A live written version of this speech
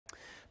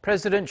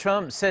President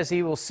Trump says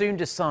he will soon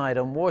decide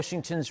on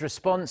Washington's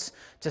response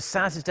to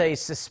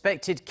Saturday's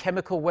suspected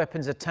chemical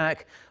weapons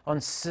attack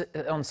on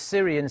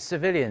Syrian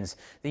civilians.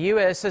 The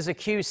US has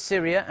accused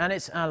Syria and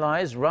its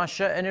allies,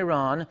 Russia and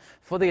Iran,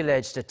 for the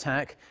alleged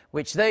attack,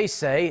 which they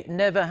say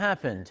never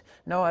happened.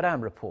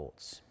 Aram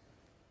reports.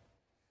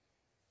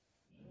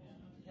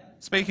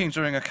 Speaking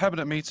during a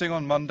cabinet meeting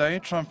on Monday,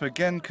 Trump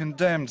again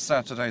condemned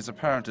Saturday's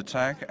apparent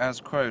attack as,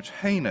 quote,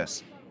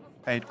 heinous.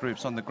 Aid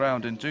groups on the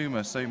ground in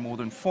Douma say more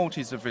than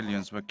 40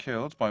 civilians were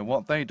killed by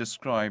what they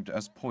described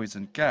as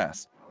poison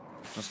gas.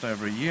 Just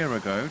over a year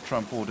ago,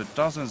 Trump ordered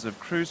dozens of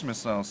cruise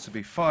missiles to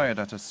be fired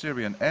at a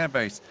Syrian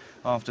airbase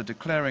after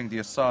declaring the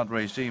Assad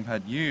regime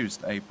had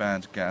used a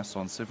banned gas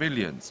on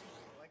civilians.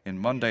 In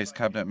Monday's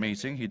cabinet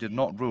meeting, he did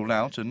not rule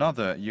out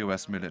another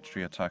U.S.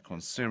 military attack on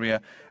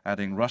Syria,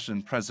 adding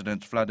Russian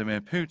President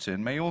Vladimir Putin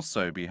may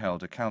also be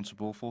held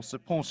accountable for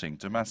supporting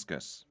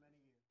Damascus.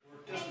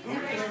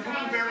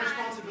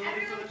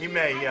 He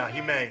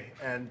may.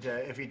 And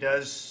if he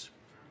does,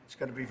 it's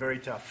going to be very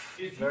tough.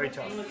 Very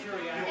tough.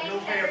 He'll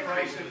pay a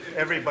price.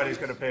 Everybody's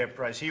going to pay a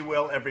price. He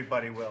will,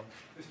 everybody will.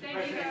 Mr.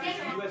 President, is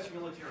U.S.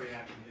 military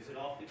action, is it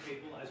off the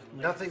table as it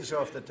relates? Nothing's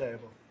off the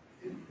table.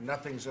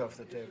 Nothing's off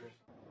the table.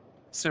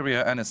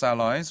 Syria and its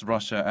allies,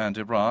 Russia and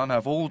Iran,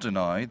 have all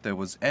denied there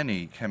was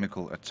any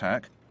chemical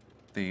attack.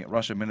 The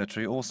Russian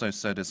military also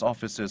said its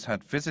officers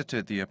had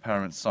visited the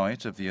apparent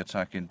site of the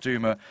attack in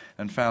Douma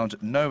and found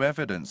no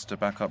evidence to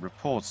back up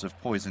reports of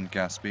poison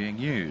gas being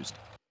used.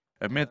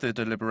 Amid the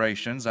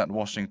deliberations at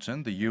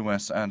Washington, the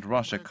US and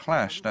Russia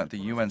clashed at the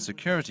UN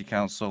Security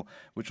Council,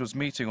 which was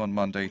meeting on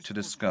Monday to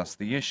discuss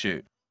the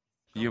issue.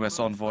 US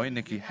envoy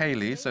Nikki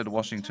Haley said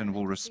Washington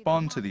will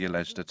respond to the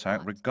alleged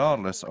attack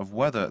regardless of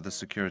whether the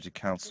Security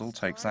Council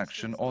takes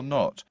action or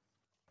not.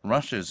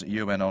 Russia's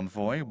UN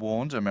envoy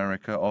warned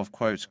America of,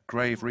 quote,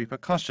 grave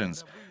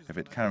repercussions if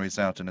it carries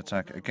out an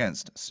attack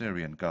against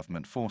Syrian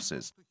government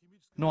forces.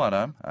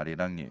 Aram,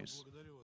 Arirang News.